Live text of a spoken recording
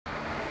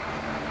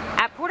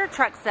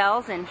Truck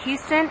Sales in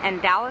Houston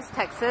and Dallas,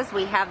 Texas.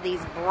 We have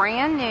these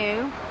brand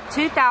new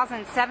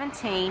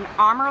 2017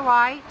 Armor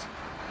LITE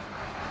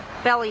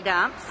belly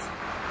dumps.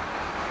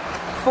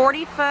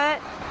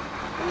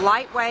 40-foot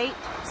lightweight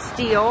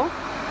steel.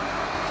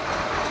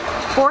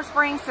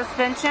 4-spring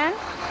suspension.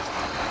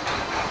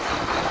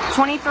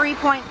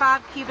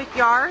 23.5 cubic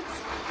yards.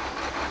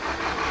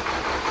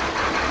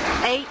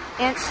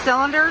 8-inch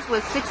cylinders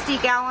with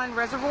 60-gallon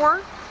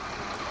reservoir.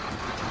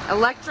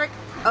 Electric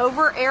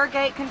over air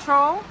gate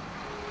control.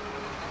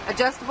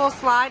 Adjustable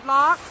slide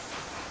locks.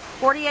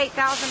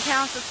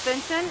 48,000-pound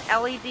suspension.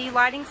 LED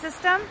lighting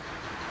system.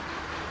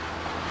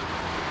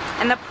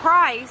 And the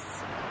price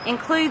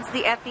includes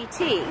the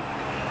FET.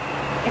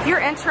 If you're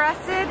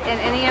interested in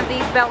any of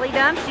these belly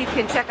dumps, you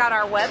can check out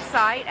our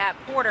website at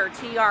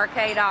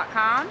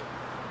portertrk.com.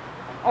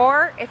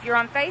 Or if you're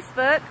on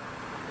Facebook,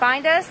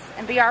 find us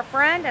and be our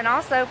friend, and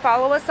also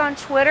follow us on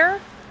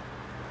Twitter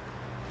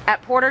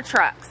at Porter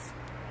Trucks.